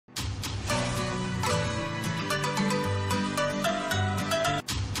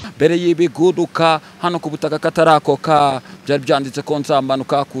mbere y'ibiguruka hano ku butaka katarakoka byari byanditse ko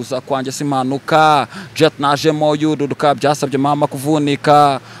nzamanuka kuza kwanjye simanuka jet najemo yururuka byasabye mama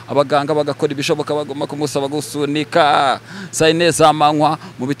kuvunika abaganga bagakora ibishoboka bagoma kumusaba gusunika cyane zamanywa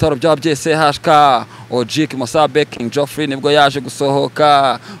mu bitaro by'ababyeyi CHK Ojik Mosabe King Geoffrey nibwo yaje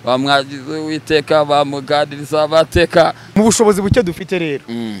gusohoka bamwagize witeka bamuganiriza bateka mu bushobozi buke dufite rero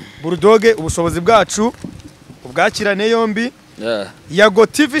Bulldogg ubushobozi bwacu ubwakirane yombi YAGO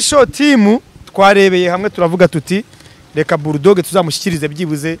TV show team twarebeye hamwe turavuga tuti reka Bulldogg tuzamushyikirize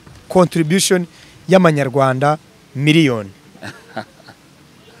byibuze contribution y'amanyarwanda miliyoni.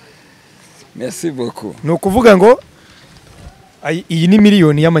 Merci beaucoup. No kuvuga ngo iyi ni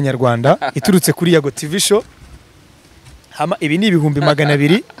miliyoni y'amanyarwanda iturutse kuri YAGO TV show hama ibi ni ibihumbi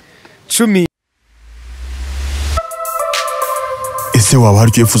 210. Ese waba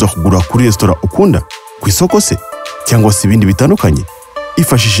hari icyo wifuza kugura kuri restaurant ukunda ku isoko se cyangwa se ibindi bitandukanye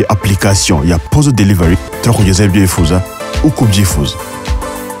ifashishije application ya Pozo Delivery turakugezaho ibyo wifuza uko ubyifuza.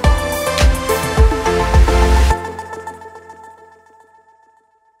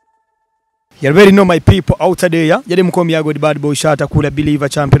 You already know my people out there. Yale mkomi yago the bad boy shata kula believer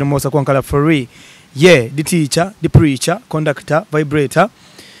champion mosa kwankala free. Yeah, the teacher, the preacher, conductor, vibrator,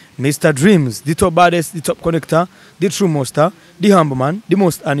 Mr. Dreams, the top baddest, the top connector, the true monster, the humble man, the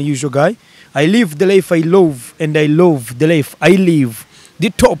most unusual guy. I live the life I love and I love the life I live. The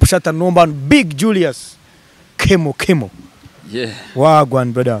top shata number Big Julius. Kemo. Yeah.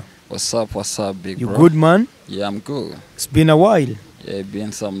 Wagwan brother. What's up, big bro? You good man? Yeah, I'm good. It's been a while. Yeah, it's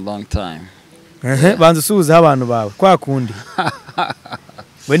been some long time. Banza suza abantu bawe kwa kundi.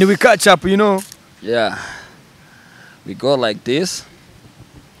 When we catch up, you know. Yeah. We go like this.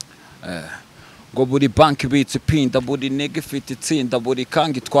 Go buri banki bitse pinda buri nege fiti tsinda buri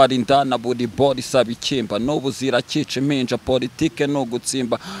kangi twarinda na buri body sabikimba no buzira kice minja politike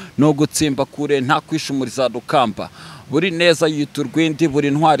no gutsimba kure nta kwishumuriza rukamba buri neza yiturwindi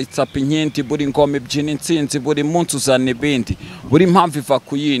buri ntwari tsapa inkindi buri ngome byini nsinzi buri munsi uzana ibindi buri mpamvu iva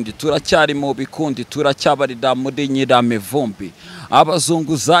kuyindi turacyari mu bikundi turacyabarida muri nyirame vumbi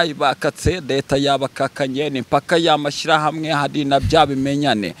abazunguzayi bakatse leta yabakakanye impaka yamashyira hamwe hari na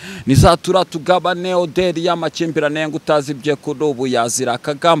byabimenyane nizatura tugabane oderi y'amakimbirane ngutazi bye kuri ubu yazira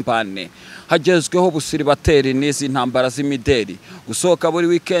kagambane hagezweho busiri bateri n'izi ntambara z'imideri gusohoka buri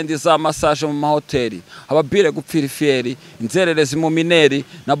weekend za massage mu mahoteli ababire gupfira fieri inzererezi mu mineri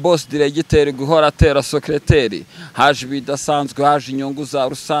na boss directeur guhora atera secretary haje bidasanzwe haje inyungu za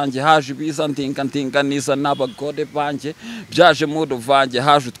rusange haje biza ndinganiza n'abagore banje byaje mu ruvange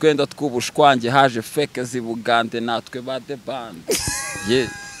haje utwenda tw'ubushwange haje fake zibugande natwe ba the band yeah.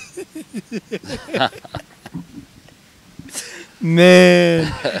 Man,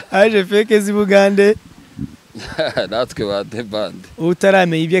 haje fake zibugande natwe ba the band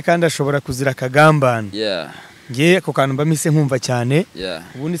utarame ibye kandi ashobora kuzira kagambana. Yeah. Ngiye ko kantu mbamise nkumva cyane. Yeah.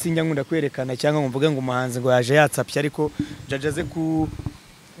 Ubundi sinjya nkunda kwerekana cyangwa mvuge ngo umuhanzi ngo yaje yatsapye ariko jajaze ku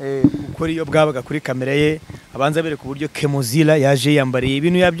kuri iyo bwabaga kuri kamera ye abanza bereka uburyo Kemozila yaje yambariye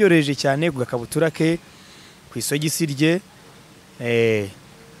ibintu yabyoroheje cyane kugakabutura ke kwisogisi rye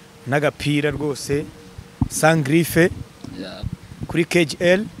n'agapira rwose sangrife. Yeah. Kuri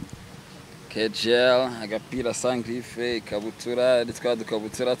KGL agapira sangrife ikabutura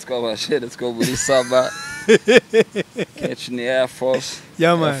dukabutura twabashere two muri saba ni Air Force.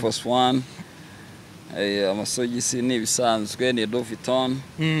 Yeah, man. Air Force One amasogisi ni bisanzwe ni Louis Vuitton.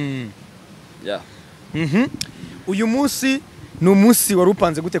 Yeah. Uyu munsi ni umunsi wari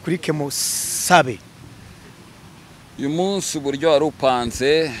upanze gute kuri Kemo Sabe? Uyu munsi uburyo wari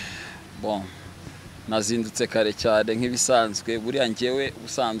upanze bon nazindutse kare cyane nk'ibisanzwe buriya ngewe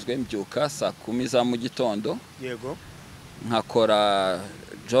ubusanzwe mbyuka saa 10 za mu gitondo. Yego. Nkakora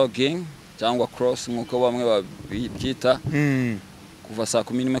jogging cyangwa cross nkuko bamwe babyita. Kuva saa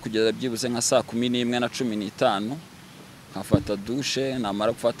 11 kugeza byibuze nka saa 11 na 15 nkafata douche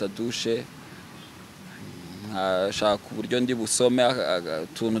namara gufata douche nkashaka uburyo ndi busome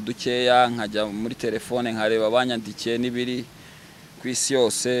tuntu dukeya nkajya muri telefone nkareba abanyandikiye nibiri kwisi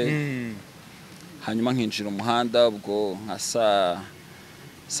yose. Hanyuma nkinjira umuhanda ubwo nka saa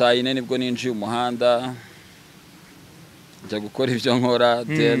 4 nibwo ninjiye umuhanda njya gukora ibyo nkora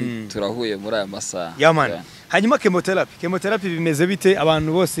then turahuye muri aya masaha. Yeah, man. Hanyuma chemotherapy bimeze bite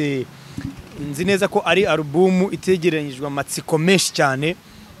abantu bose nzi neza ko ari album itegeranyijwe amatsiko menshi cyane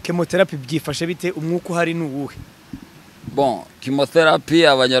chemotherapy byifashe bite umwuko hari n'uwuhe? Bon, chemotherapy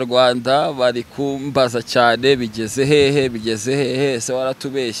abanyarwanda bari kumbaza cyane bigeze hehe se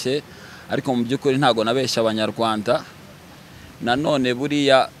waratubeshye ariko mu byukuri ntago nabeshya abanyarwanda. Nanone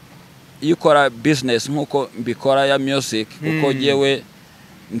buriya iyo ukora business nkuko mbikora ya music kuko yewe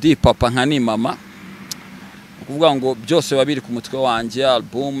ndi papa nka ni mama kuvuga ngo byose babiri ku mutwe wanjye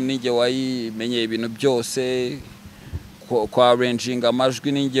album ninjye wayimenyeye ibintu byose kwa arranging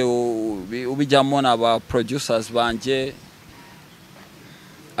amajwi ninjye ubijyamo n'aba producers banjye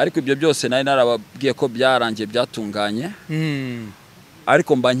ariko ibyo byose nari narababwiye ko byarangiye byatunganye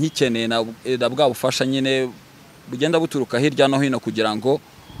ariko mba nkikeneye na bwa bufasha nyine bugenda buturuka hirya no hino kugira ngo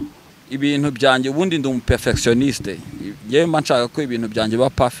ibintu byanjye ubundi ndi perfectioniste yewe mba nshaka ko ibintu byanjye ba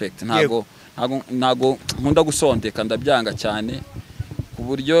perfect ntago nkunda gusondeka ndabyanga cyane ku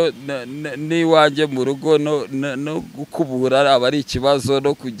buryo niwajye mu rugo no gukubura aba ari ikibazo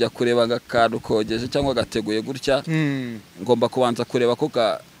no kujya kureba akantu kogeje cyangwa gateguye gutya ngomba kubanza kureba ko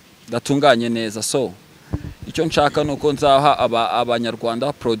gatunganye neza so icyo nshaka nuko nzaha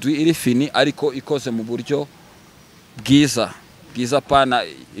abanyarwanda produit iri fini ariko ikoze mu buryo bwiza pana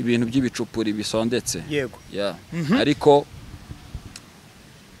ibintu by'ibicupuri bisondetse yego ariko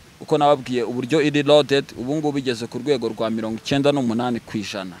uko nababwiye uburyo iri loaded ubu ngubu bigeze ku rwego rwa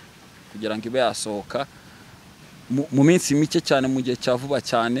 98% kugira ngo ibe yasohoka mu minsi mike cyane mu gihe cya vuba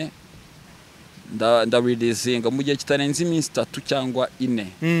cyane nda releasing mu gihe kitarenze iminsi 3 cyangwa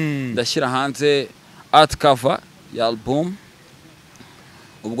 4 ndashyira hanze art cover ya album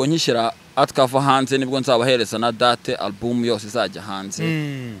ubwo nkishyira art cover hanze nibwo nzabahereza na date album yose izajya hanze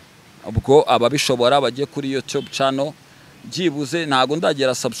ubwo ababishobora bagiye kuri YouTube channel byibuze ntago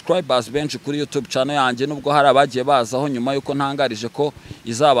ndagera subscribers benshi kuri YouTube channel yanjye nubwo hari abagiye bazaho nyuma yuko ntangarije ko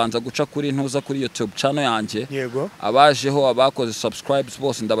izabanza guca kuri ntuza kuri YouTube channel yanjye yego abajeho abakoze subscribes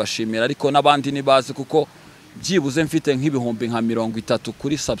bose ndabashimira ariko nabandi nibazi kuko byibuze mfite nk'ibihumbi nka 30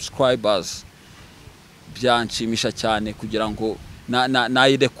 kuri subscribers byanshimisha cyane kugira ngo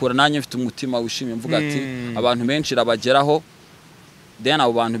nayirekura nanjye mfite umutima wishimye mvuga ati abantu benshi rabageraho then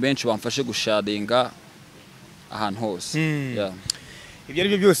abo bantu benshi bamfashe gusharinga ahantu hose ibyo ari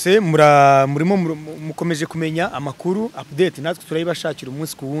byo byose murimo mukomeje kumenya amakuru update natwe turayibashakira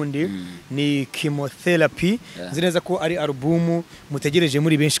umunsi ku wundi ni chemotherapy nzi neza ko ari album mutegereje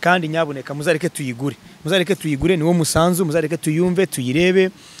muri benshi kandi nyaboneka muzareke tuyigure niwo musanzu muzareke tuyumve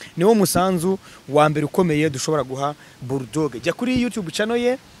tuyirebe niwo musanzu wa mbere ukomeye dushobora guha Bulldogg jya kuri YouTube channel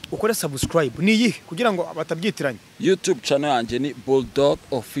ye ukore subscribe ni yihe kugira ngo batabyitiranye YouTube channel yanjye ni Bulldogg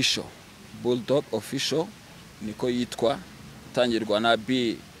official niko yitwa tangirwa na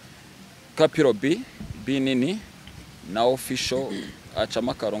B capital B nini na official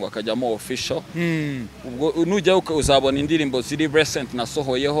acama karongo akajyamo official ubwo nujya uzabona indirimbo ziri recent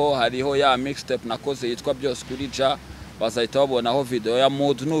nasohoyeho hariho ya mixtape nakoze yitwa byose kuri ja bazahita babonaho video ya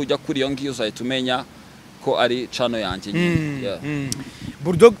mood nujya kuri iyo ngiyo uzahita umenya ko ari channel yanjye nyine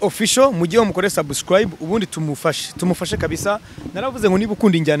Bulldogg official mugiye mukore subscribe ubundi tumufashe kabisa naravuze ngo niba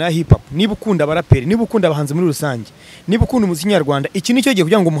ukunda injyana ya hip hop niba ukunda abaraperi niba ukunda abahanzi muri rusange niba ukunda umuziki nyarwanda iki nicyo gihe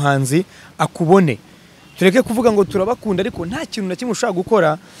kugira ngo umuhanzi akubone tureke kuvuga ngo turabakunda ariko nta kintu na kimwe ushaka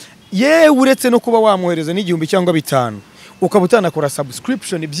gukora yewe uretse no kuba wamwohereza n'igihumbi cyangwa 5 ukaba utanakora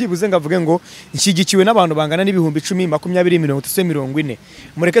subscription byibuze ngavuge ngo nshyigikiwe n'abantu bangana n'ibihumbi 10 20 30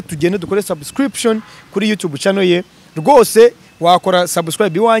 mureke tugende dukore subscription kuri YouTube channel ye rwose wakora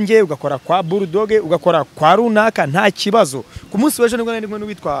subscribe iwanjye ugakora kwa Bulldogg ugakora kwa runaka nta kibazo ku munsi w'ejo nibwo ndimo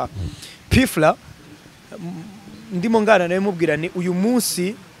n'uwitwa Pfla ndimo ngana nawe mubwira ni uyu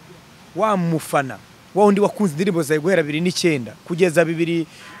munsi wa mufana wa undi wakunze indirimbo za guhera 2009 kugeza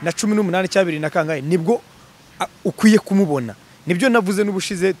 2018 cyabiri na kangahe nibwo ukwiye kumubona nibyo navuze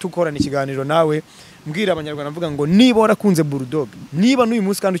n'ubushize tukorana ikiganiro nawe mbwira abanyarwanda mvuga ngo niba warakunze Bulldogg niba n'uyu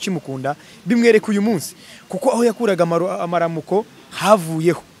munsi kandi ukimukunda bimwereke uyu munsi kuko aho yakuraga amaramuko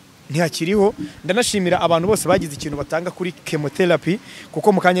havuyeho ntihakiriho ndanashimira abantu bose bagize ikintu batanga kuri chemotherapy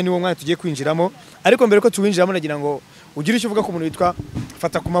kuko mukanya niwo mwanya tugiye kwinjiramo ariko mbere ko tuwinjiramo nagira ngo ugire icyo uvuga ku muntu witwa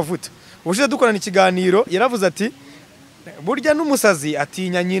Fatakumavuta ubushize dukorana ikiganiro yaravuze ati burya n'umusazi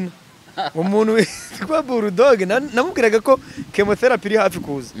atinya nyina umuntu witwa Bulldogg namubwiraga ko chemotherapy iri hafi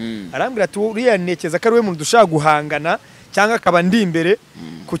kuza arambwira ati uriya nekeza ko ari we muntu dushaka guhangana cyangwa akaba ndi imbere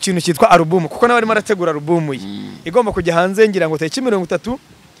ku kintu cyitwa album kuko nawe arimo arategura album ye igomba kujya hanze ngira ngo tariki 30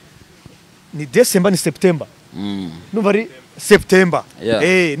 ni December ni September numva ari September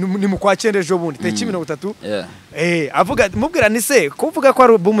ni mu kwa cyenda ejo bundi tariki 30 avuga mubwira ni se kuvuga ko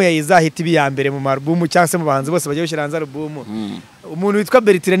album yayizahita ibi ya mbere mu album cyangwa se mu bahanzi bose bagiye gushyira hanze album umuntu witwa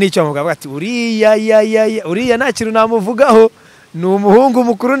Bertire n'icyo amuvuga ati uriya nta kintu namuvugaho ni umuhungu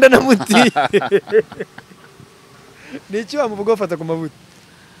mukuru ndanamuti n'icyo bamuvugaho Fatakumavuta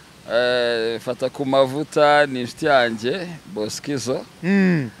Fatakumavuta ni inshuti yanjye Boskizo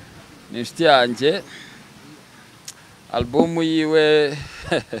ni inshuti yanjye album yiwe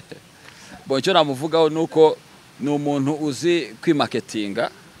boncyo namuvugaho nuko ni umuntu uzi kwimarketinga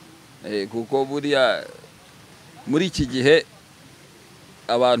kuko buriya muri iki gihe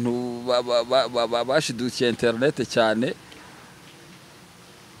abantu bashidukiye internet cyane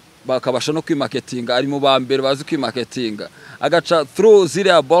bakabasha no kwimarketinga, ari mu ba mbere bazi kwimarketinga, agaca through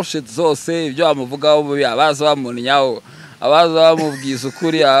ziriya bullshit zose ibyo bamuvugaho mubi, abaza bamunyaho, abaza bamubwiza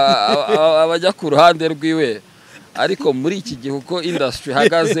ukuri, abajya ku ruhande rwiwe. Ariko muri iki gihe uko industry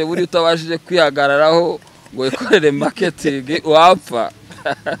hagaze, buri utabashije kwihagararaho ngo ikorere marketing wapfa.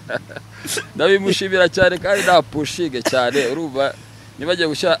 Ndabimushimira cyane kandi napushinge cyane, urumva nibagiye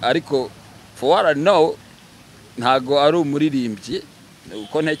gushyira. Ariko for what I know ntago ari umuririmbyi,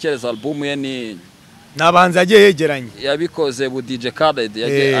 uko ntekereza album ye ni nabanza yagiye yegeranye, yabikoze bu DJ Khaled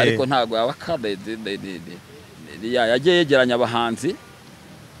ariko ntago yaba Khaled, yagiye yegeranya abahanzi.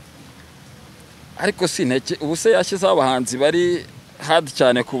 Ariko sineke ubuse yashyizeho abahanzi bari hard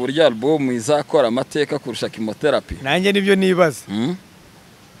cyane ku buryo album izakora amateka kurusha chemotherapy. Nanjye nibyo nibaza.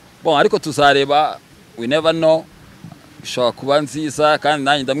 Bon, ariko tuzareba, we never know, ishobora kuba nziza kandi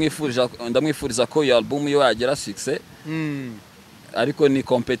nanjye ndamwifuriza ko iyo album yo yagera success. Ariko ni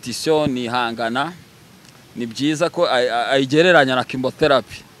competition, ni hangana, ni byiza ko ayigereranya na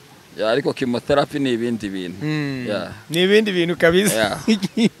chemotherapy. Ariko chemotherapy ni ibindi bintu. Ni ibindi bintu kabisa.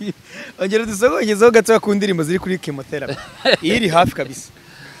 Ongera dusogogezeho gato ku ndirimbo ziri kuri chemotherapy. Iri hafi kabisa.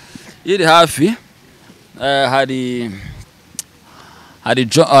 Iri hafi hari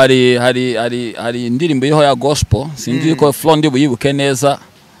indirimbo iriho ya gospel, sinzi ko Pfla ndi buyibuke neza,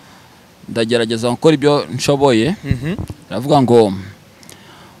 ndagerageza gukora ibyo nshoboye. Ndavuga ngo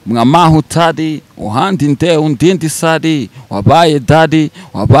mwamahutari uhandi nde undindi sari, wabaye dadi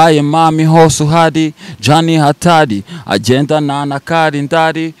wabaye mami hose uhari, jani hatari agenda nana kari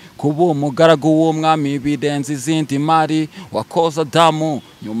ndari, kuba umugaragu w'umwami birenze izindi mari, wakoza damu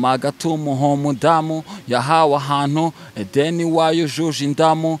nyuma gatumuho mudamu, yahawe ahantu edeni wayujuje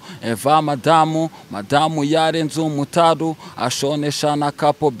indamu, eva madamu yarenze umutaru, ashonesha na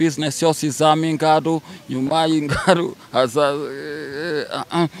kapo business yose izama ingaru, nyuma y'ingaru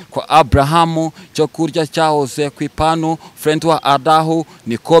kwa Abrahamu cyo kurya cyahoze ku ipanu, friend wa Adahu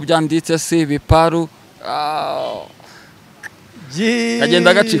niko byanditse si biparu.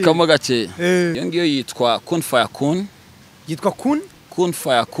 Kagenda gacikamo gake. Iyo ngiyo yitwa Kun Fayakun. Yitwa Kun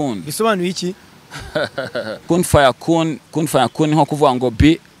Fayakun. Bisobanuye iki? Kun Fayakun nko kuvuga ngo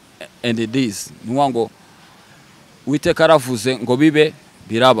be and it is. Ni ngo Uwiteka aravuze ngo bibe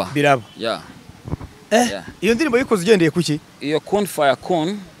biraba. Yeah. Iyo ndirimbo yikoze ugendeye kuki? Iyo Kun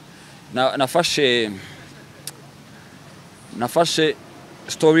Fayakun nafashe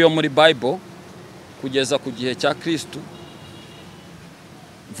story yo muri Bible kugeza ku gihe cya Kristo,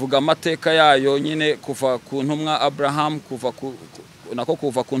 vuga amateka yayo nyine kuva ku ntumwa Abraham, kuva ku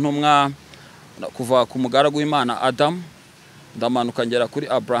ntumwa, kuva ku mugaragu w'Imana Adam, ndamanuka ngera kuri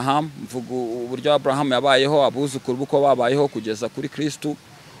Abraham, mvuga uburyo Abraham yabayeho, abuzukuru buko babayeho kugeza kuri Kristo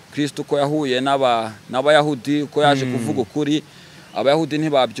ko yahuye n'abayahudi, ko yaje kuvuga ukuri, abayahudi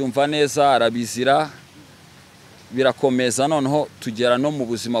ntibabyumva neza, arabizira, birakomeza. Noneho tugera no mu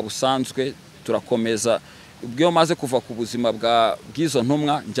buzima busanzwe, turakomeza. Ubwo maze kuva ku buzima bw'izo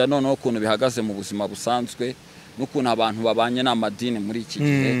ntumwa njya noneho ukuntu bihagaze mu buzima busanzwe, n'ukuntu abantu babanye n'amadini muri iki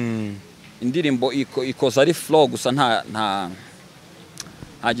gihe. Indirimbo ikoza ari flow gusa, nta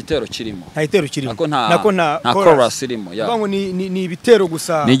gitero kirimo. Nta chorus irimo. Ngo ni ibitero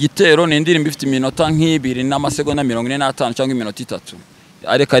gusa. Ni igitero, ni indirimbo ifite iminota nk'ibiri n'amasegonda 45 cyangwa iminota 3.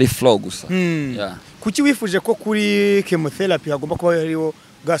 Ariko ari flow gusa. Kuki wifuje ko kuri chemotherapy hagomba kuba hariho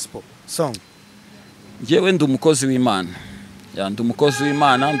gospel song? Jewe ndi umukozi w'Imana. Ndi umukozi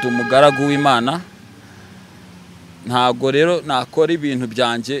w'Imana, ndi umugaragu w'Imana. Ntago rero nakora ibintu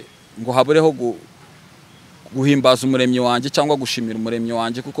byanje ngo habureho guhimbaza umuremyi wanje cyangwa gushimira umuremyi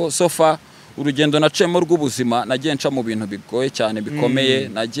wanje, kuko sofa urugendo nacemo rw'ubuzima nagiye nca mu bintu bigoye cyane bikomeye,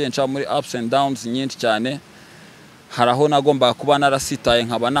 nagiye nca muri ups and downs nyinshi cyane. Haraho nagomba kuba narasitaye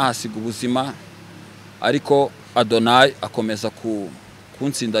nkaba nahasiga ubuzima, ariko Adonai akomeza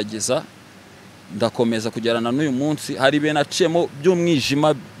kunsindagiza, ndakomeza kugerana n'uyu munsi. Hari ibintu nacemo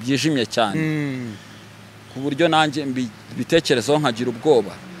by'umwijima byijimye cyane, ku buryo nanjye bitekerezaho nkagira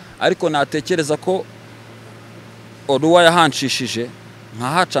ubwoba, ariko natekereza ko Oruwa yahanshishije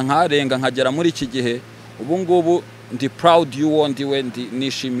nkahaca nkarenga nkagera muri iki gihe. Ubu ngubu ndi proud y'uwo ndiwe,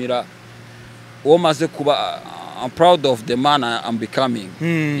 nishimira uwo maze kuba. I'm proud of the man I'm becoming.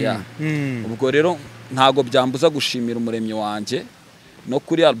 Ubwo rero ntago byambuza gushimira umuremyi wanje. No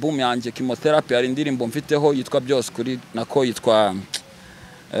kuri album yanjye Chemotherapy hari indirimbo mfiteho yitwa byose kuri, nako yitwa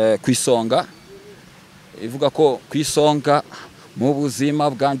Kwisonga, ivuga ko kwisonga mu buzima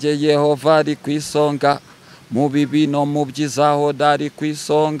bwanjye Yehova ari kwisonga, mu bibi no mu byizaho dari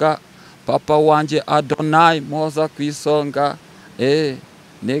kwisonga, papa wanjye Adonai moza kwisonga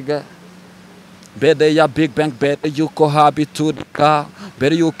nigga mbere ya Big Bang mbere yuko habiturika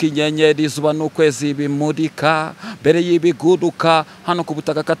mbere yuko inyenyeri izuba n'ukwezi bimurika mbere y'ibiguruka hano ku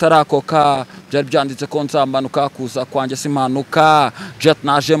butaka katarakoka byari byanditse ko nzamanuka kuza kwanjye simanuka jet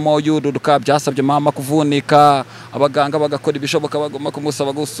najemo yururuka byasabye mama kuvunika abaganga bagakora ibishoboka bagomba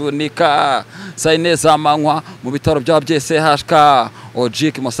kumusaba gusunika cyane zamanywa mu bitaro by'abyese hashka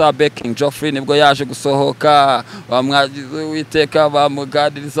Ojik Musabe King Geoffrey nibwo yaje gusohoka bamwagize witeka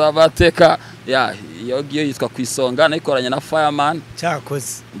bamuganiriza abateka iyo yitwa kwisonga nayikoranye na Fireman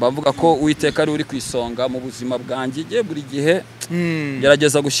cyakoze bavuga ko witeka ari uri kwisonga mu buzima bwanjye je buri gihe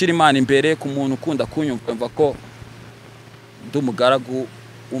gerageza gushyira Imana imbere ku muntu ukunda kunyumva ko ndumugaragu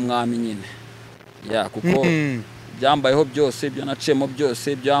umwami nyine kuko byambayeho byose byo nacemo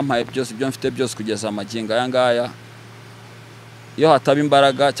byose byampaye byose byo mfite byose kugeza amaginga aya ngaya iyo hataba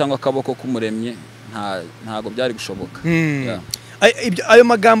imbaraga cyangwa akaboko k'umuremye ntago byari gushoboka ayo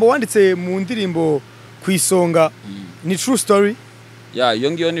magambo wanditse mu ndirimbo kwisonga ni true story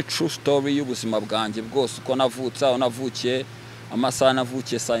iyo ngiyo ni true story y'ubuzima bwanjye bwose uko navutse aho navukiye amasaha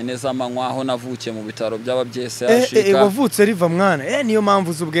navukiye saa 4 z'amanywa aho navukiye mu bitaro by'ababyese ashika wavutse riva mwana niyo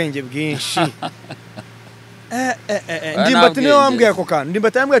mpamvu z'ubwenge bwinshi ndimbati niyo wambwiye ako kantu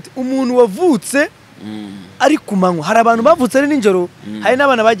ndimbati yambwiye ati umuntu wavutse ari ku manywa hari abantu bavutse ari ninjoro hari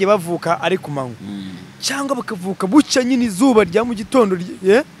n'abana bagiye bavuka ari ku manywa cyangwa bakavuka bucya nyine izuba rya mu gitondo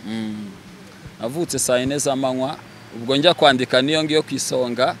avutse saa 4 z'amanywa ubwo njya kwandika niyo ngiyo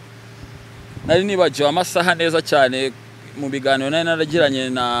kwisonga nari nibagiwe amasaha neza cyane mu biganiro nari naragiranye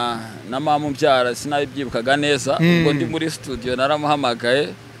na mama umbyara sinabyibukaga neza ubwo ndi muri studio naramuhamagaye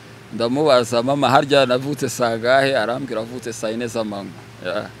ndamubaza mama harya navutse sagahe arambwira avutse saa 4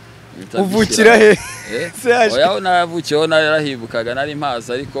 z'amanywa uvukira he oya navukiyeho narahibukaga nari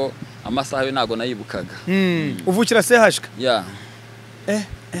mpaza ariko amasaha yo nago nayibukaga uvukira sehashka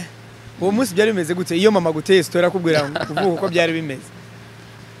uwo munsi byari bimeze gute iyo mama guteye story akubwira kuvuga uko byari bimeze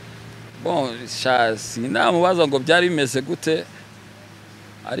bon chasi namubaza ngo byari bimeze gute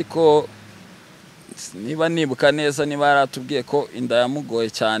ariko niba nibuka neza niba yaratubwiye ko inda yamugoye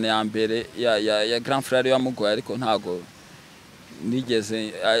cyane ya mbere ya grand frère yamugoye ariko ntago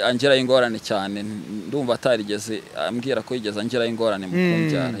nigeze angera ingorane cyane ndumva atarigeze ambwira ko yigeze angera ingorane mu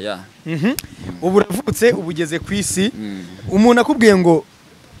kumbyara ubu uravutse ubugeze ku isi umuntu akubwiye ngo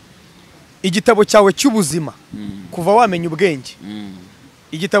igitabo cyawe cy'ubuzima kuva wamenya ubwenge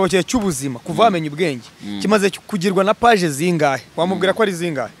igitabo cyawe cy'ubuzima kuva wamenya ubwenge kimaze kugirwa na page zingahe wamubwira ko ari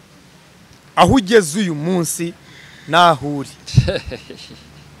zingahe aho ugeze uyu munsi nahuri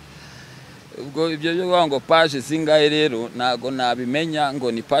ubwo ibyo byo ngo page zingahe rero nago nabimenya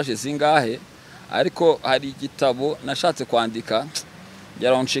ngo ni page zingahe ariko hari igitabo nashatse kwandika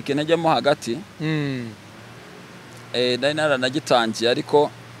yaronshike intege hagati nari naranagitangiye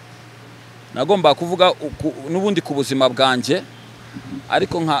ariko nagomba kuvuga n'ubundi ku buzima bwanjye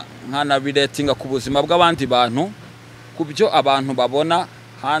ariko nkanabiretinga ku buzima bw'abandi bantu ku byo abantu babona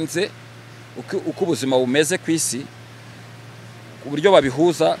hanze uko ubuzima bumeze ku isi ku buryo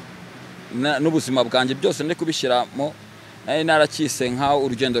babihuza n'ubuzima bwanjye byose ndi kubishyiramo nari narakise nka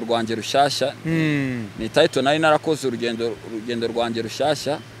urugendo rwanjye rushyashya ni title nari narakoze urugendo rwanjye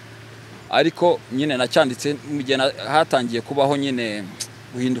rushyashya ariko nyine nacyanditse mu gihe hatangiye kubaho nyine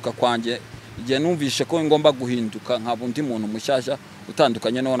guhinduka kwanjye igihe numvishe ko ngomba guhinduka nkaba undi muntu mushyashya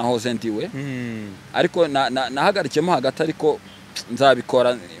utandukanye n'uwo nahoze ndiwe ariko nahagarikemo hagati ariko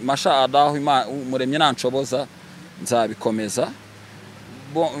nzabikora masha Allah umuremye nanshoboza nzabikomeza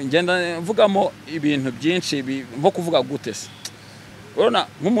ngenda mvugamo ibintu byinshi nko kuvuga gute se urona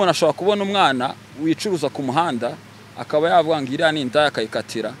nk'umuntu ashobora kubona umwana wicuruza ku muhanda akaba yavuga ngo iriya ni indaya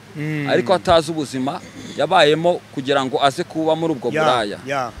akayikatira ariko atazi ubuzima yabayemo kugira ngo aze kuba muri ubwo buraya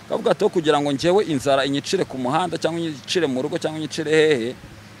kavuga ati kugira ngo njyewe inzara inyicire ku muhanda cyangwa inyicire mu rugo cyangwa inyicire hehe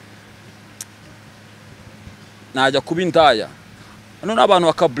najya kuba indaya none abantu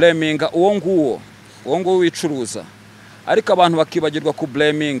bakablaminga uwo nguwo wicuruza ariko abantu bakibagirwa ku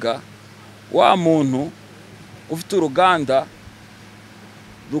blaminga wa muntu ufite uruganda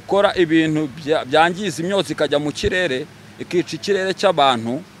rukora ibintu byangiza imyotsi ikajya mu kirere ikica ikirere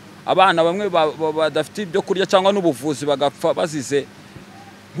cy'abantu abana bamwe badafite ibyo kurya cyangwa n'ubuvuzi bagapfa bazize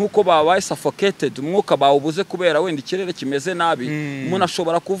nkuko babaye suffocated umwuka bawubuze kubera wenda ikirere kimeze nabi umuntu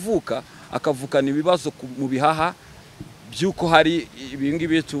ashobora kuvuka akavukana ibibazo mu bihaha byuko hari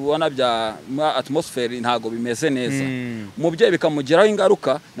ibingibi tubona bya atmosphere ntago bimeze neza umubyeyi bikamugiraho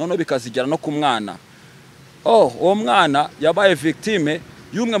ingaruka none bikazigera no ku mwana uwo mwana yabaye victime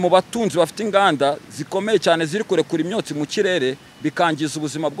y'umwe mu batunzi bafite inganda zikomeye cyane ziri kurekura imyotsi mu kirere bikangiza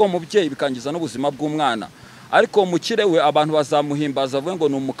ubuzima bw'umubyeyi bikangiza n'ubuzima bw'umwana ariko umukire we abantu bazamuhimbaza avuga ngo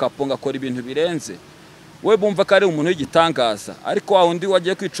ni umukapo ngakora ibintu birenze we bumva ko ari umuntu w'igitangaza ariko wa undi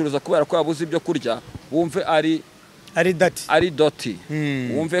wagiye kwicuruza kubera ko yabuze ibyo kurya wumve ari doti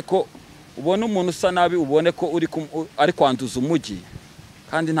wumve ko ubona umuntu usa nabi ubone ko ari kwanduza umujyi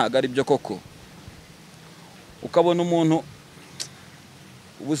kandi ntago ari byo koko ukabona umuntu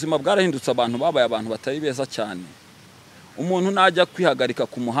ubuzima bwarahindutse abantu babaye abantu batari beza cyane umuntu najya kwihagarika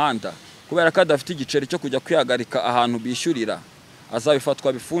ku muhanda kubera ko adafite igiceri cyo kujya kwihagarika ahantu bishyurira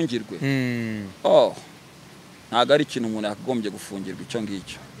azabifatwa bifungirwe ntago ari ikintu umuntu yakagombye gufungirwa icyo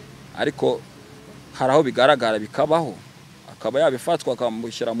ngicyo ariko hari aho bigaragara bikabaho akaba yabifatwa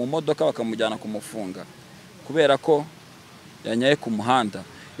akamushyira mu modoka bakamujyana kumufunga kubera ko yanyaye ku muhanda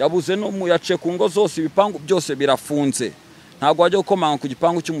yabuze no muyace ku ngo zose ibipangu byose birafunze ntago wajya gukomanga ku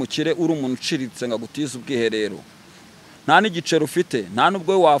gipangu cy'umukire uri umuntu uciritse ngo agutize ubwiherero nta n'igicero ufite nta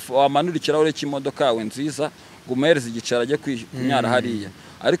nubwo wamanura ikirahure cy'imodoka yawe nziza ngo umuhereze igicero ajye kunyara hariya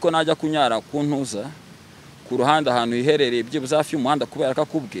ariko najya kunyara ku ntuza ku ruhande ahantu hiherereye byibuze hafi y'umuhanda kubera ko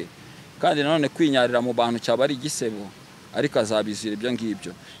akubwe kandi nanone kwinyarira mu bantu cyaba ari igisebo ariko azabizira ibyo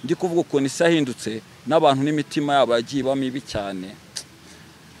ngibyo ndi kuvuga ukuntu isi yahindutse n'abantu n'imitima yabo yagiye iba mibi cyane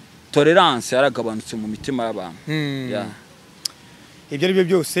tolerance yaragabanutse mu mitima y'abantu ibyo ari byo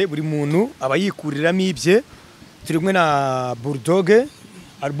byose buri muntu aba yikuriramo ibye turi kumwe na Bulldogg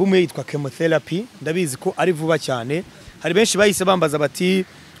album ye yitwa Chemotherapy ndabizi ko ari vuba cyane hari benshi bahise bambaza bati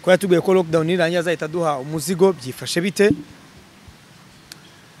ko yatuguye ko lockdown irangiye azahita duha umuzigo byifashe bite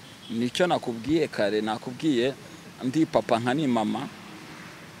nicyo nakubwiye kare nakubwiye ndi papa nka ni mama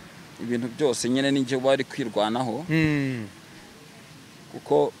ibintu byose nyene ninjye bari kwirwanaho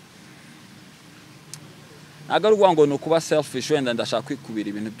kuko nagaruwa ngo nukuba selfish wenda ndashaka kwikubira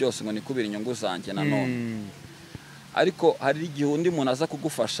ibintu byose ngo nikubira inyungu zanjye nanone ariko hari igihe undi muntu aza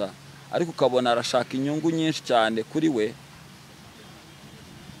kugufasha ariko ukabona arashaka inyungu nyinshi cyane kuri we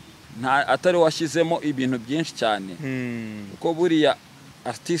atari washyizemo ibintu byinshi cyane kuko buriya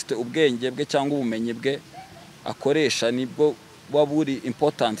artiste ubwenge bwe cyangwa ubumenyi bwe akoresha nibwo buba buri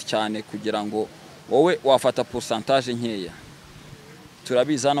important cyane kugira ngo wowe wafata pourcentage nkeya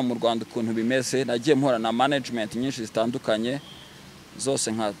turabizi hano mu Rwanda ukuntu bimeze nagiye mpora na management nyinshi zitandukanye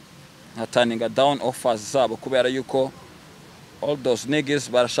zose nka turning down offers zabo kubera yuko all those niggas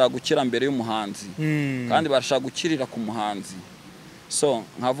barashaka gukira mbere y'umuhanzi kandi barashaka gukirira ku muhanzi so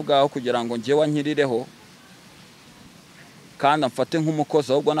nkavugaho kugira ngo ngiye wankirireho kandi amfate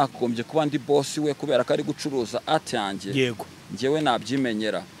nk'umukozi ahubwo nakagombye kuba ndi boss we kubera ko ari gucuruza art yanjye yego ngewe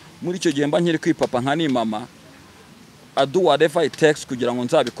nabyimenyera muri icyo gihe mba nkiri kwipapa nka ni mama adu whatever it takes kugira ngo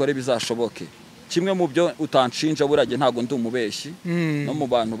nzabikore bizashoboke kimwe mu byo utanshinja burage ntago ndi umubeshyi no mu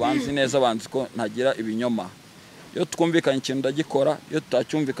bantu banzi neza banzi ko ntagira ibinyoma iyo twumvikanye ikintu ndagikora iyo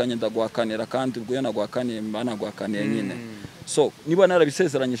tutacyumvikanye ndaguhakanira kandi ubwo yo naguhakaniye mbanaguhakaniye nyine so niba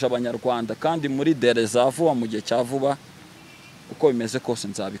narabisezeranyije abanyarwanda kandi muri dere za vuba mu gihe cya vuba uko bimeze kose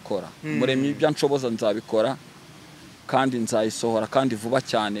nzabikora muremye ibyo nshoboza nzabikora kandi nzayisohora kandi vuba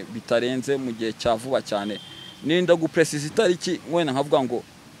cyane bitarenze mu gihe cya vuba cyane ninda guprecise itariki wenda nkavuga ngo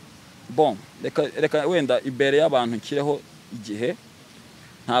bon reka wenda ibere y'abantu kireho igihe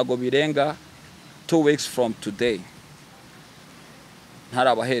ntago birenga 2 weeks from today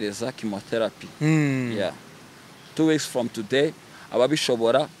ntarabahereza chemotherapy 2 weeks from today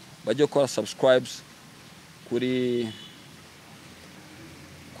ababishobora bajye gukora subscribes kuri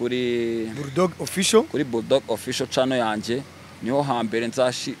Bulldogg official kuri Bulldogg official channel yanjye niho hambere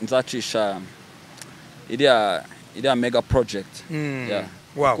nzacisha iriya mega project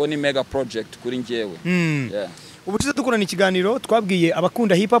ko ni mega project kuri ngewe ubu tuze dukorana ikiganiro twabwiye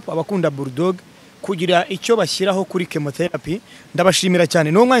abakunda hip hop abakunda Bulldogg kugira icyo bashyiraho kuri chemotherapy ndabashimira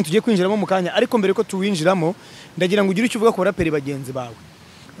cyane no mwanya tugiye kwinjiramo mu kanya ariko mbere ko tuwinjiramo ndagira ngo ugire icyo uvuga ku raperi bagenzi bawe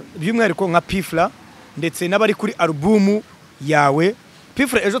by'umwihariko nka Pfla ndetse n'abari kuri album yawe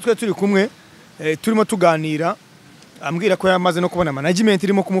Pfla ejo twe turi kumwe turimo tuganira ambwira ko yamaze no kubona management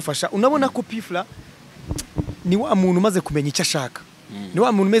irimo kumufasha unabona ko Pfla ni wa muntu umaze kumenya icyo ashaka ni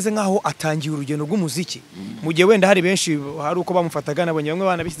wa muntu umeze nkaho atangiye urugendo rw'umuziki mu gihe wenda hari benshi hari uko bamufataga nabonye bamwe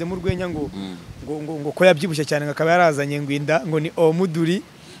bana bishyize mu rwenya ngo ko yabyibushye cyane akaba yarazanye ngo inda ngo ni omuduri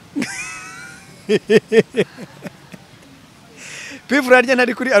Pfla arya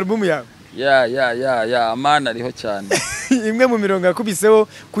ntari kuri album yawe ya amana ariho cyane imwe mu mirongo yakubiseho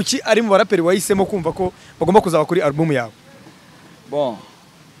kuki ari mu baraperi wahisemo kumva ko bagomba kuzaba kuri album yawe bon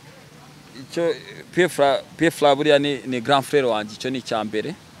icyo Pfla buriya ni grand frère wanjye icyo ni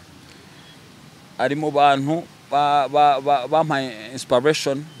icyambere ari mu bantu bampaye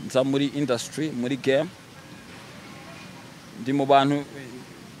inspiration nza muri industry muri game ndi mu bantu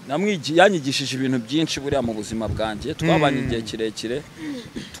yanyigishije ibintu byinshi buriya mu buzima bwanjye twabanye igihe kirekire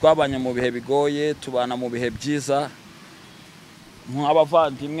twabanye mu bihe bigoye tubana mu bihe byiza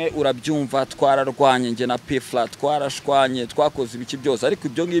nk'abavandimwe urabyumva twararwanye nge na Pfla twarashwanye twakoze ibiki byose ariko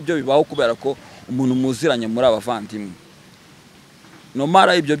ibyo ngibyo bibaho kubera ko umuntu muziranye muri abavandimwe no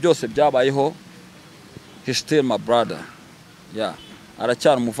mara ibyo byose byabayeho he still my brother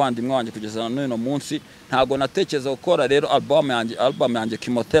aracyari umuvandimwe wanjye kugeza n'uno munsi ntago natekereza gukora rero album yanjye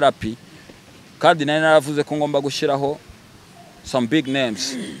chemotherapy kandi nari naravuze ko ngomba gushyiraho some big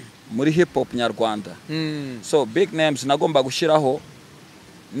names muri hip hop nyarwanda so big names nagomba gushyiraho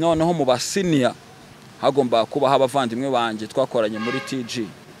noneho mu basenior hagomba kuba abavandimwe banjye twakoranye muri TG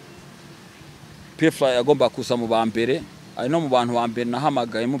Pfla yagomba kuza mu bambere ari no mu bantu bambere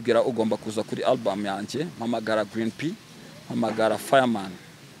nahamagaye mubwira ugomba kuza kuri album yanjye mpamagara Green P mpamagara Fireman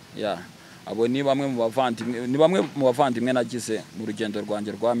abo ni bamwe mu bavandimwe nagize mu rugendo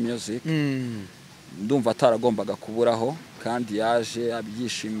rwanjye rwa music ndumva ataragombaga kuburaho kandi yaje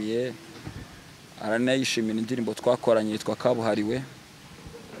abyishimiye aranayishimira indirimbo twakoranye yitwa Kabuhariwe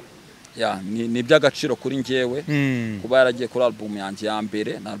ni by'agaciro kuri njyewe kuba yaragiye kuri album yanjye ya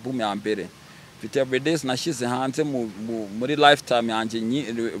mbere na album ya mbere mfite Everydays nashyize hanze muri lifetime yanjye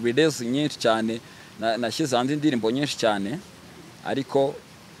Everydays nyinshi cyane nashyize hanze indirimbo nyinshi cyane ariko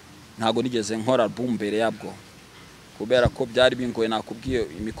ntago nigeze nkora album mbere yabwo kubera ko byari bingoye nakubwiye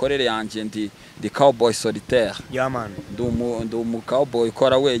imikorere yanjye ndi cowboy solitaire ndi umu cowboy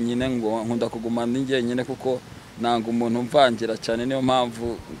ukora wenyine ngo nkunda kuguma njyenyine kuko nanga umuntu mvangira cyane niyo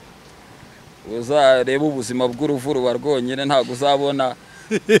mpamvu uzareba ubuzima bw'uruvu ruba rwonyine ntago uzabona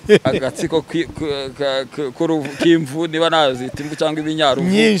agatsiko k'imvu niba nazita imvu cyangwa ibinyaruvu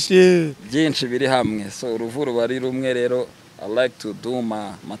byinshi biri hamwe so uruvu ruba ari rumwe rero I like to do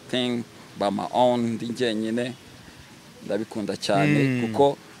my thing by my own ndi njyenyine ndabikunda cyane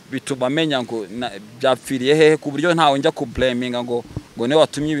kuko bituma menya ngo byapfiriye hehe ku buryo ntawe njya ku blaminga ngo ne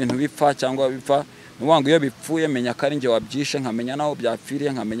watumye ibintu bipfa cyangwa bipfa nubango iyo bipfuye menya ko ari nge wabyishe nkamenya naho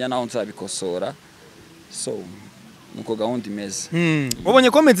byapfiriye nkamenya naho nzabikosora so nuko gahunda imeze ubonye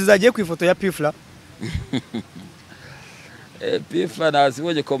comments zagiye ku ifoto ya Pfla Pfla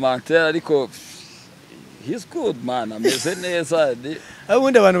nazibonye commentaire ariko he's good man ameze neza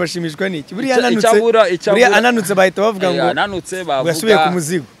abundi abantu bashimishwa niki buriya ananutse bahita bavuga ngo ananutse bavuga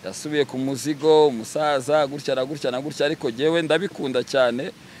yasubiye ku muzigo umusaza gutya na gutya ariko jewe ndabikunda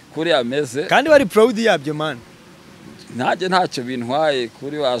cyane kuri ameze kandi bari proud yabyo man ntacyo bintwaye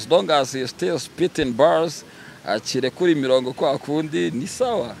kuri as long as he still spitting bars akire kuri mirongo kwa kundi ni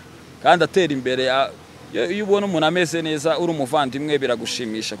sawa kandi atera imbere iyo ubona umuntu ameze neza uri umuvandimwe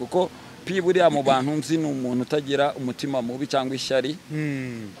biragushimisha kuko buriya mu bantu nzi ni umuntu utagira umutima mubi cyangwa ishyari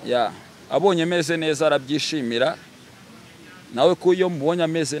abonye ameze neza arabyishimira nawe ko iyo mubonye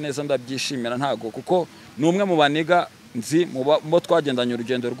ameze neza ndabyishimira ntago kuko ni umwe mu baniga nzi mu twagendanye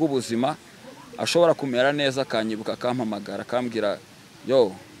urugendo rw'ubuzima ashobora kumera neza akanyibuka akampamagara akambwira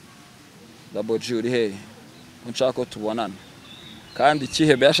yo Double G uri he nshaka ko tubonana kandi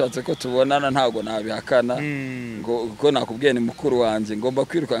ikihebe yashatse ko tubonana ntago nabihakana ngo uko nakubwiye ni mukuru wanjye ngomba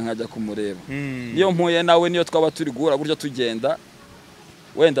kwiruka nkajya kumureba niyo mpuye nawe niyo twaba turi guhura buryo tugenda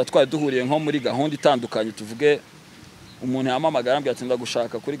wenda twari duhuriye nko muri gahunda itandukanye tuvuge umuntu yamamagara ambwira ati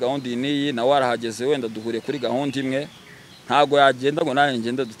ndagushaka kuri gahunda iyi n'iyi nawe arahageze wenda duhuriye kuri gahunda imwe ntago yagenda ngo nawe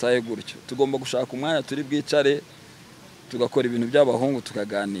ngende dutahe gutyo tugomba gushaka umwanya turi bwicare tugakora ibintu by'abahungu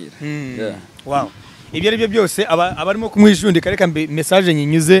tukaganira wow ibyo ari byo byose abarimo kumwijundika reka message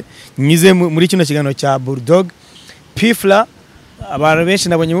nyinyuze muri kino kiganiro cya Bulldogg Pfla abantu benshi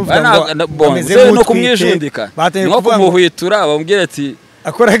nabonye muvuga ngo ameze no kumwijundika no kumuhwitura bambwira ati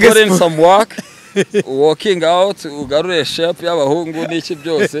akora some work walking out ugarure shape y'abahungu n'iki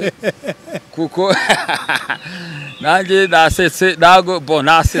byose kuko nanjye nasetse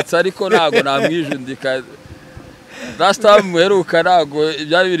nasetse ariko nago namwijundika last time muheruka nago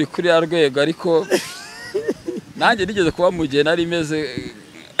byari biri kuri ya rwego ariko nanjye nigeze kuba mu gihe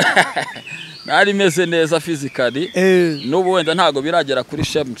nari meze neza physically n'ubu wenda ntago biragera kuri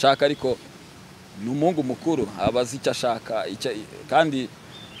shape nshaka ariko n'umuhungu mukuru abazi icyo ashaka kandi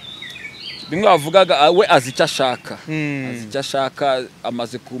bimwe bavugaga we azi icyo ashaka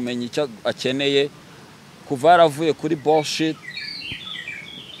amaze kumenya icyo akeneye kuva yaravuye kuri bullshit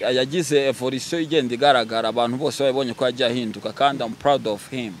yagize evolution igenda igaragara abantu bose babonye ko yagiye ahinduka kandi I'm proud of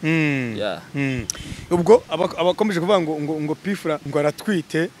him ubwo abakomeje kuvuga ngo Pfla ngo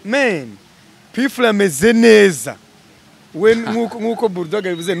aratwite man Pfla ameze neza we nkuko Bulldogg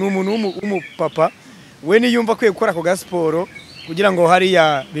bivuze ni umuntu w'umupapa we niyumva kwiye gukora ako gasiporo kugira ngo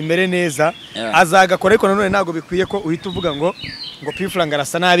hariya bimere neza azagakora ariko nanone ntago bikwiye ko uhita uvuga ngo Pfla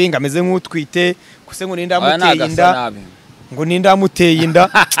ngarasa nabi ngameze nk'utwite kuse ngo ninda muteye inda ngo ninda muteye inda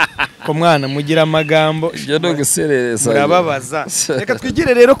ko mwana mugira amagambo ibyo no guserereza murababaza reka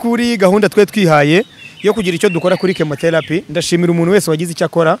twigire rero kuri gahunda twe twihaye yo kugira icyo dukora kuri chemotherapy. Ndashimira umuntu wese wagize icyo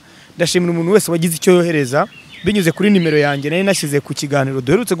akora, ndashimira umuntu wese wagize icyo yohereza binyuze kuri nimero yanjye nari nashyize ku kiganiro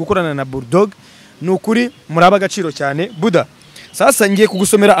duherutse gukorana na Bulldogg. Nukuri muraba agaciro cyane Buda. Sasa ngiye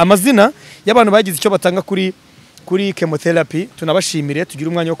kugusomera amazina y'abantu bagize icyo batanga kuri chemotherapy. Tunabashimire, tugira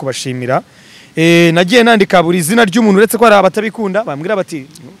umwanya wo kubashimira. Nagiye nandika buri zina ry'umuntu uretse ko hari abatabikunda bambwira bati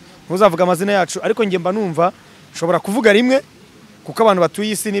ntuzavuga amazina yacu, ariko nge mba numva nshobora kuvuga rimwe kuko abantu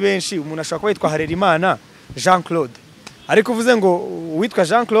batuye isi ni benshi. Umuntu ashobora kuba yitwa Harerimana Jean Claude, ariko uvuze ngo uwitwa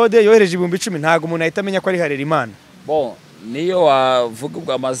Jean Claude yohereje 10,000 ntago umuntu ahita amenya ko ari Harerimana. Bon, niyo wavuga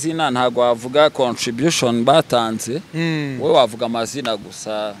ubwo amazina ntago wavuga contribution batanze, wowe wavuga amazina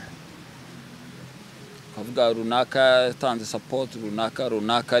gusa, kavuga runaka tanze support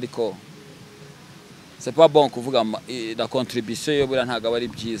runaka ariko c'est pas bon kuvuga la contribution yo bura ntago ari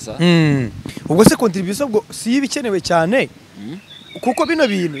byiza. Ubwo se contribution ubwo si ibikenewe cyane kuko bino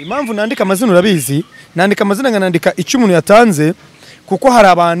bintu impamvu nandika amazina urabizi, nandika amazina nganandika icyo umuntu yatanze kuko hari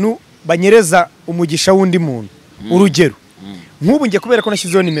abantu banyereza umugisha wundi muntu. Urugero nk'ubu ngiye kubera ko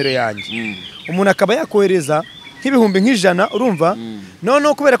nashyizeho nimero yanjye, umuntu akaba yakohereza nk'ibihumbi nk'ijana, urumva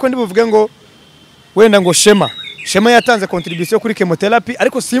no kubera ko ndibuvuge ngo wenda ngo Shema yatanze contribution kuri chemotherapy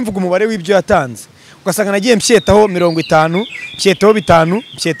ariko simvuga umubare w'ibyo yatanze, ugasanga nagiye msyetaho 50, msyetaho 5,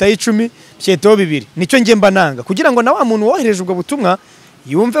 msyetaho 10, msyetaho 2. Nicyo ngiye mba nanga kugira ngo na wa muntu wohereje ubwo butumwa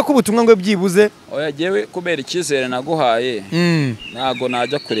yumve ko ubutumwa ngo byibuze. Oya jewe kubera ikizere naguhaye nago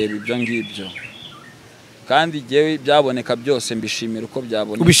najya kureba ibyo ngibyo, kandi jewe byaboneka byose mbishimira uko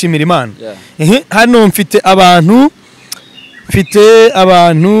byaboneka. Ubishimira Imana. Hano mfite abantu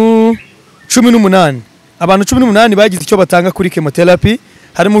 18. Abantu 18 bagize icyo batanga kuri chemotherapy.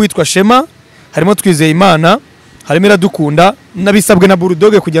 Harimo witwa Shema, harimo Twizeye Imana, harimo Iradukunda, nabisabwe na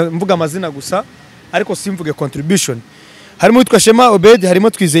Bulldogg kujya mvuga amazina gusa ariko simvuge contribution. Harimo witwa Shema Obed, harimo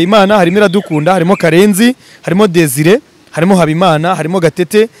Twizeye Imana, harimo Iradukunda, harimo Karenzi, harimo Desire, harimo Habimana, harimo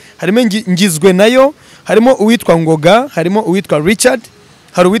Gatete, harimo Ngizwe nayo, harimo uwitwa Ngoga, harimo uwitwa Richard,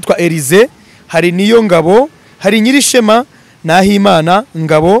 hari uwitwa Elize, hari Niyo Ngabo, hari Nyirishema, Nahimana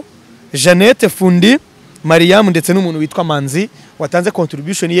Ngabo, Jeannette Fundi, Mariam ndetse n'umuntu witwa Manzi watanze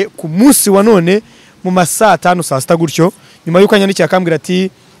contribution ye ku munsi wa none mu masaa 5 saa 6 gutyo. Nyuma yuko anyandikira akambwira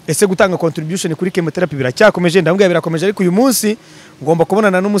ati ese gutanga contribution kuri chemotherapy biracyakomeje, ndamubwira birakomeje ariko uyu munsi ngomba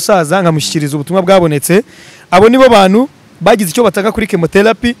kubonana n'umusaza nkamushyikiriza ubutumwa bwabonetse. Abo nibo bantu bagize icyo batanga kuri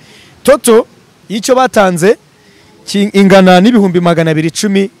chemotherapy. Toto y'icyo batanze ingana n'ibihumbi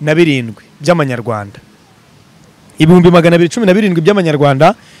 217 by'amanyarwanda. Ibihumbi 217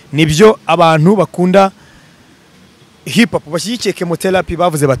 by'amanyarwanda nibyo abantu bakunda hip hop bashyigikiye chemotherapy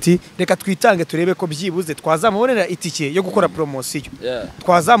bavuze bati reka twitange turebe ko byibuze twazamubonera itike yo gukora promotion,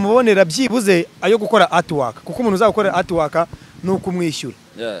 twazamubonera byibuze ayo gukora artwork kuko umuntu uzakora artwork nuko umwishyura,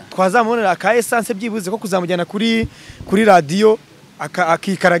 twazamubonera ka essence byibuze ko kuzamujyana kuri radio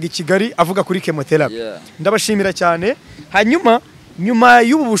akikaraga Kigali avuga kuri chemotherapy. Ndabashimira cyane. Hanyuma nyuma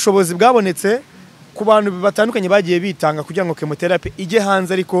y'ubu bushobozi bwabonetse ku bantu batandukanye bagiye bitanga kugira ngo chemotherapy ijye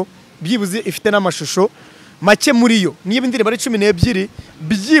hanze ariko byibuze ifite n'amashusho make muri yo. Niba indirimbo ari 12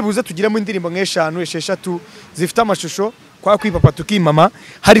 byibuze tugiramo indirimbo nk'eshanu esheshatu zifite amashusho kwa kwipapa tukimama.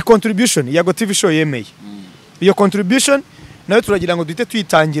 Hari contribution YAGO TV show yemeye. Iyo contribution nayo turagira ngo duhite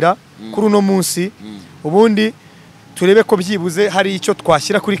tuyitangira kuri uno munsi, ubundi turebe ko byibuze hari icyo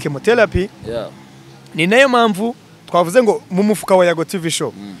twashyira kuri chemotherapy. Ni nayo mpamvu twavuze ngo mu mufuka wa YAGO TV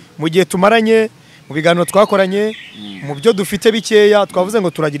show mu gihe tumaranye mu biganiro twakoranye mu byo dufite bikeya twavuze ngo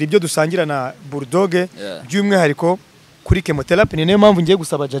turagira ibyo dusangira na Bulldogg by'umwihariko kuri chemotherapy. Ni nayo mpamvu ngiye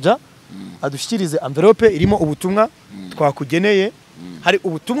gusaba Jaja adushyikirize envelope irimo ubutumwa twakugeneye. Hari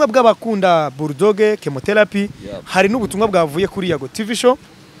ubutumwa bw'abakunda Bulldogg chemotherapy, hari n'ubutumwa bwavuye kuri YAGO TV show.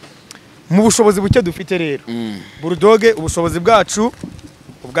 Mu bushobozi buke dufite rero Bulldogg ubushobozi bwacu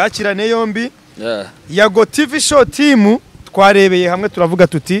ubwakirane yombi. YAGO TV show team twarebeye hamwe turavuga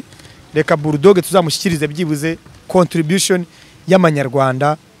tuti reka Bulldogg tuzamushyikirize byibuze contribution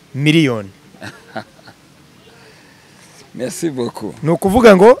y'amanyarwanda miliyoni. Merci beaucoup. No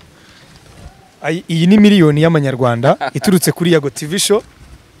kuvuga ngo iyi ni miliyoni y'amanyarwanda iturutse kuri YAGO TV show.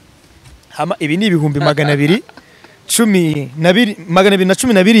 Hama ibi ni ibihumbi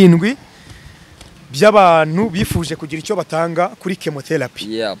 217 by'abantu bifuje kugira icyo batanga kuri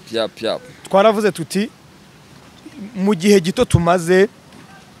chemotherapy. Yep. Twaravuze tuti mu gihe gito tumaze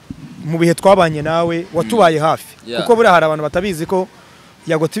mu bihe twabanye nawe watubaye hafi kuko buri hari abantu batabizi ko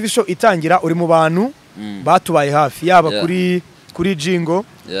YAGO TV show itangira uri mu bantu batubaye hafi yaba kuri Jingo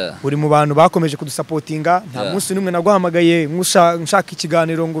uri mu bantu bakomeje kudusapotinga nta munsi numwe naguhamagaye nshaka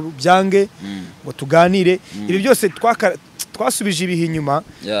ikiganiro ngo byange ngo tuganire ibi byose twasubije ibihe inyuma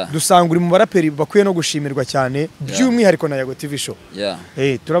dusanga uri mu baraperi bakwiye no gushimirwa cyane by'umwihariko na YAGO TV show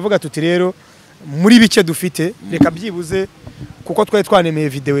turavuga tuti rero muri bike dufite reka byibuze kuko twari twanemeye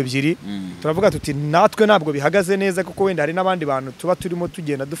video ebyiri turavuga tuti natwe ntabwo bihagaze neza kuko wenda hari n'abandi bantu tuba turimo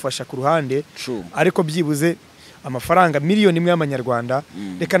tugenda dufasha ku ruhande ariko byibuze amafaranga miliyoni imwe y'amanyarwanda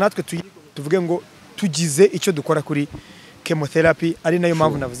reka natwe tuvuge ngo tugize icyo dukora kuri chemotherapy ari nayo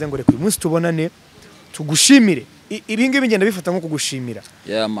mpamvu navuze ngo reka uyu munsi tubonane tugushimire ibi ngibi ngenda bifata nko kugushimira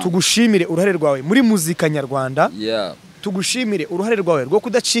tugushimire uruhare rwawe muri muzika nyarwanda tugushimire uruhare rwawe rwo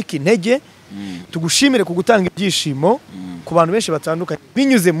kudacika intege tugushimire ku gutanga ibyishimo ku bantu benshi batandukanye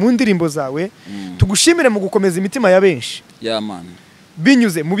binyuze mu ndirimbo zawe tugushimire mu gukomeza imitima ya benshi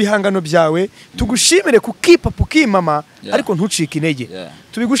binyuze mu bihangano byawe tugushimire ku keep up ukimama ariko ntucike intege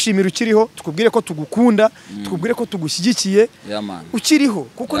tubigushimira ukiriho tukubwire ko tugukunda tukubwire ko tugushyigikiye ukiriho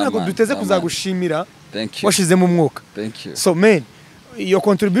kuko ntabwo duteze kuzagushimira washize mu mwuka so man iyo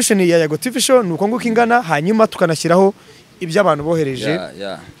contribution ya YAGO TV show nuko nguko ingana hanyuma tukanashyiraho ibyo abantu bohereje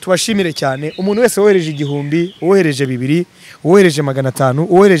tubashimire cyane umuntu wese wohereje 1000 wohereje 2 wohereje 500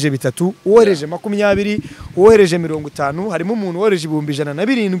 wohereje 3 wohereje 20 wohereje 50 harimo umuntu wohereje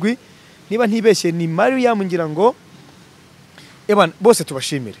 107 niba ntibeshye ni Mariam ngira ngo bose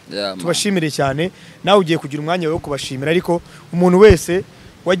tubashimire cyane nawe ugiye kugira umwanya wo kubashimira ariko umuntu wese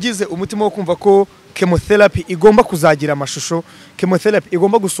wagize umutima wo kumva ko chemotherapy igomba kuzagira amashusho chemotherapy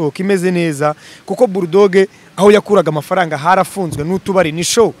igomba gusohoka imeze neza kuko Bulldogg aho yakuraga amafaranga harafunzwe n'utubari ni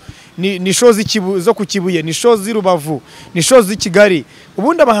show ni show zo ku Kibuye ni show z'Irubavu ni show z'i Kigali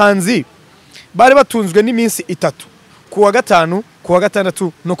ubundi abahanzi bari batunzwe n'iminsi 3 kuwa gatanu kuwa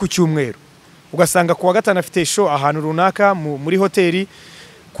gatandatu no ku cyumweru ugasanga kuwa gatanu afite show ahantu runaka muri hoteli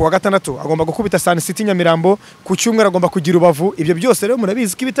kuwa gatandatu agomba gukubita Sun City Nyamirambo ku cyumweru agomba kugira Rubavu ibyo byose rero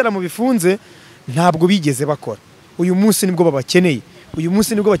murabizi ko ibitaramo bifunze ntabwo bigeze bakora uyu munsi nibwo babakeneye uyu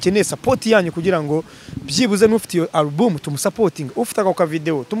munsi nibwo bakeneye support yanyu kugira ngo byibuze n'ufite iyo album tumusupporting ufite ako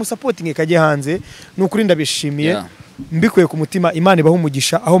video tumusupporting kajye hanze n'ukuri ndabishimiye mbikuye ku mutima Imana ibaho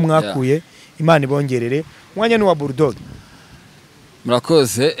umugisha aho mwakuye Imana ibongerere mwanya ni wa Bulldogg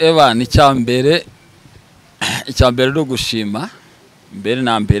murakoze Evan icyambere no gushima mbere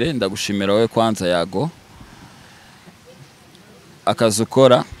na mbere ndagushimira wowe kwanza YAGO akazi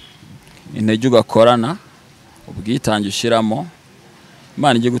ukora intege ugakorana ubwitange ushyiramo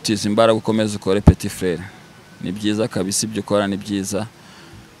Imana ijye gutiza imbaraga ukomeza ukore petit frère ni byiza kabisa ibyo ukora ni byiza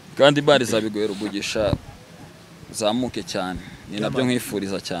kandi Imana izabiguhera umugisha zamuke cyane ni nabyo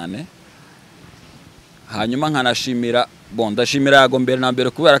nkwifuriza cyane hanyuma nkanashimira ndashimira YAGO mbere na mbere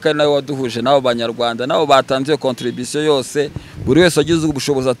kubera ko ari nawe waduhuje nabo banyarwanda nabo batanze contribution yose buri wese agize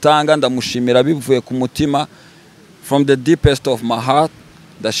ubushobozi atanga ndamushimira bivuye ku mutima from the deepest of my heart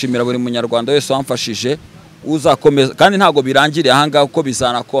ndashimira buri munyarwanda wese wamfashije uzakomeza kandi ntago birangiriye ahanga uko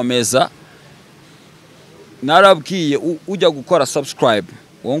bizanakomeza narabwiye ujya gukora subscribe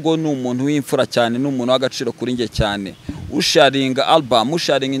wongo ni umuntu w'imfura cyane n'umuntu w'agaciro kuri nge cyane usharinga album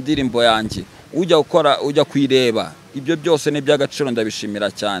usharinga indirimbo yanjye ujya kwireba ibyo byose ni by'agaciro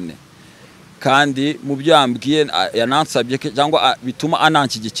ndabishimira cyane kandi mu byo yambwiye yanansabye cyangwa bituma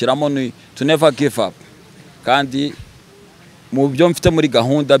anankigikiramo ni to never give up kandi mu byo mfite muri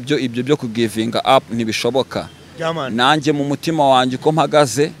gahunda ibyo byo kugivinga up ntibishoboka nanjye mu mutima wanjye uko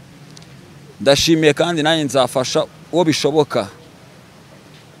mpagaze ndashimiye kandi nanjye nzafasha uwo bishoboka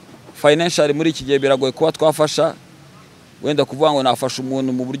financially muri iki gihe biragoye kuba twafasha wenda kuvuga ngo nafasha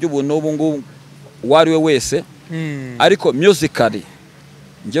umuntu mu buryo ubu n'ubu ngubu uwo ari we wese ariko musically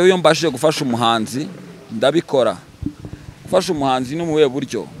njyewe iyo mbashije gufasha umuhanzi ndabikora gufasha umuhanzi ni mu buhe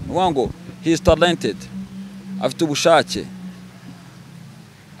buryo nuvuga ngo he is talented afite ubushake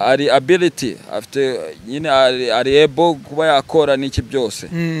ari ability afite nyine ari able kuba yakora n'iki byose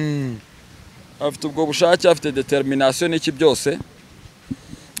afite ubwo bushake afite determination n'iki byose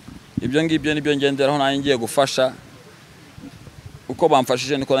ibyo ngibyo nibyo ngenderaho nanjye ngiye gufasha uko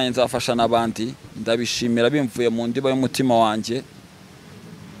bamfashije niko nanjye nzafasha n'abandi ndabishimira bimvuye mu ndiba y'umutima wanjye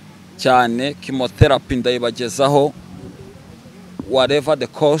cyane chemotherapy ndayibagezaho whatever the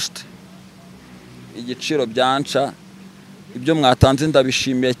cost igiciro byanca ibyo mwatanze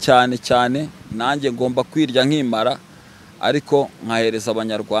ndabishimiye cyane nanjye ngomba kwirya nkimara ariko nkahereza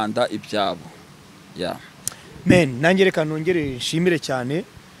abanyarwanda ibyabo nanjye reka nongere nshimire cyane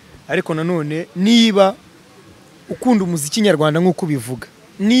ariko nanone niba ukunda umuziki nyarwanda nk'uko bivuga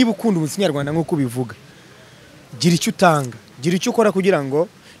niba ukunda umuziki nyarwanda nk'uko ubivuga gira icyo utanga gira icyo ukora kugira ngo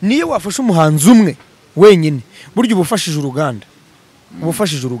niyo wafashe umuhanzi umwe wenyine buryo ubufashije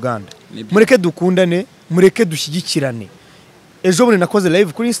uruganda mureke dukundane mureke dushyigikirane ejo bundi nakoze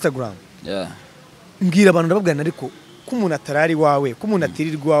live kuri Instagram mbwira abantu ndababwira ariko ko umuntu atarari wawe ko umuntu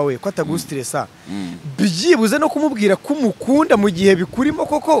atirirwa wawe ko atagustressa byibuze no kumubwira ko umukunda mu gihe bikurimo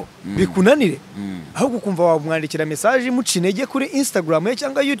koko bikunanire ahubwo kumva wamwandikira message muca intege kuri Instagram ye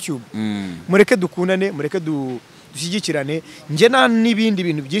cyangwa YouTube mureke dukundane mureke dushyigikirane nje n'ibindi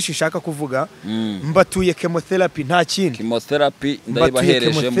bintu byinshi shaka kuvuga mbatuye chemotherapy nta kindi chemotherapy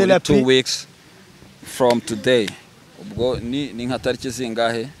ndayibahereje muri 2 weeks from today ubwo ni nka tariki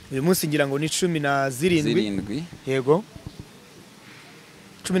zingahe uyu munsi ngira ngo ni 17 yego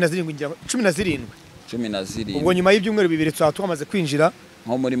 17 ubwo nyuma y'ibyumweru bibiri twamaze kwinjira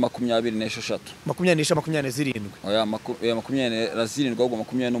nko muri 26 27 oya 27 ahubwo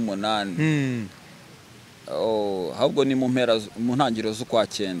 28 ahubwo ni mu ntangiriro z'ukwa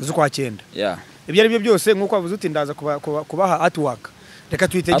 9 ibyo ari byo byose nk'uko wavuze uti ndaza kubaha artwork reka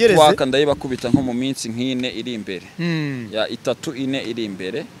tuyitegereze artwork ndayibakubita nko mu minsi nk'ine iri imbere ya 3-4 iri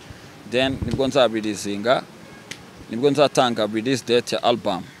imbere then nibwo nzabirizinga nibwo nzatanga release date ya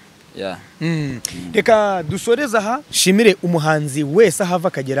album reka dusoreza aha shimire umuhanzi wese ahava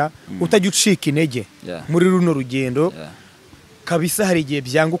akagera utajya ucika intege muri runo rugendo kabisa hari igihe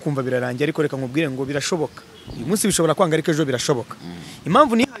byanga ukumva birarangira ariko reka nkubwire ngo birashoboka uyu munsi bishobora kwanga ariko ejo birashoboka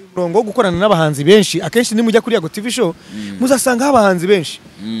impamvu ni umurongo wo gukorana n'abahanzi benshi akenshi nimujya kuri YAGO TV show muzasanga abahanzi benshi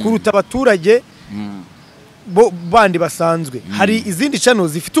kuruta abaturage bandi basanzwe hari izindi channel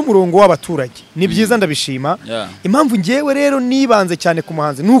zifite umurongo w'abaturage ni byiza ndabishima impamvu ngewe rero nibanze cyane ku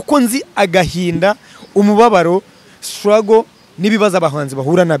muhanzi nuko nzi agahinda umubabaro struggle nibibaza abahanzi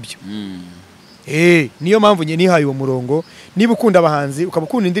bahura nabyo niyo mpamvu nye nihaye uwo murongo niba ukunda abahanzi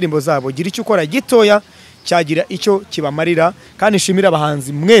ukabukunda indirimbo zabo gira icyo ukora gitoya cyagira icyo kibamarira kandi shimira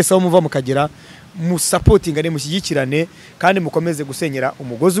abahanzi mwese aho muva mukagera mu supportingane mushyigikirane kandi mukomeze gusenyera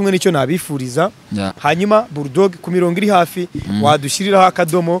umugozi umwe nicyo nabifuriza hanyuma Bulldogg ku mirongo iri hafi wadushyiriraho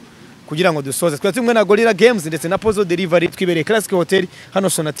akadomo kugira ngo dusoze twese tumwe na Gorilla Games ndetse na Pozo Delivery twibereye Classic Hotel hano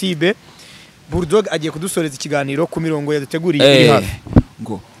Sonatibe Bulldogg agiye kudusoreza ikiganiro ku mirongo yaduteguriye iri hafi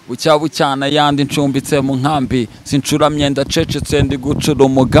ngo bucyana yandi ncumbitse mu nkambi sincuramye ndacecetse ndi gucura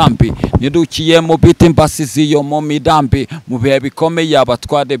umugambi nirukiye mu biti mbasiziyo mu mirambi mu bihe bikomeye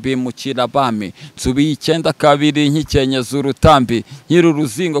abatware bimukira bami nsubiye 9 nkikenyeza urutambi nkiri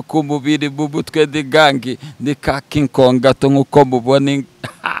uruzingo ku mubiri bubutwe digangi ndi ka King Kong gato nkuko mubona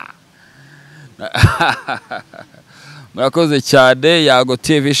murakoze cyane YAGO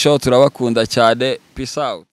TV show turabakunda cyane peace out.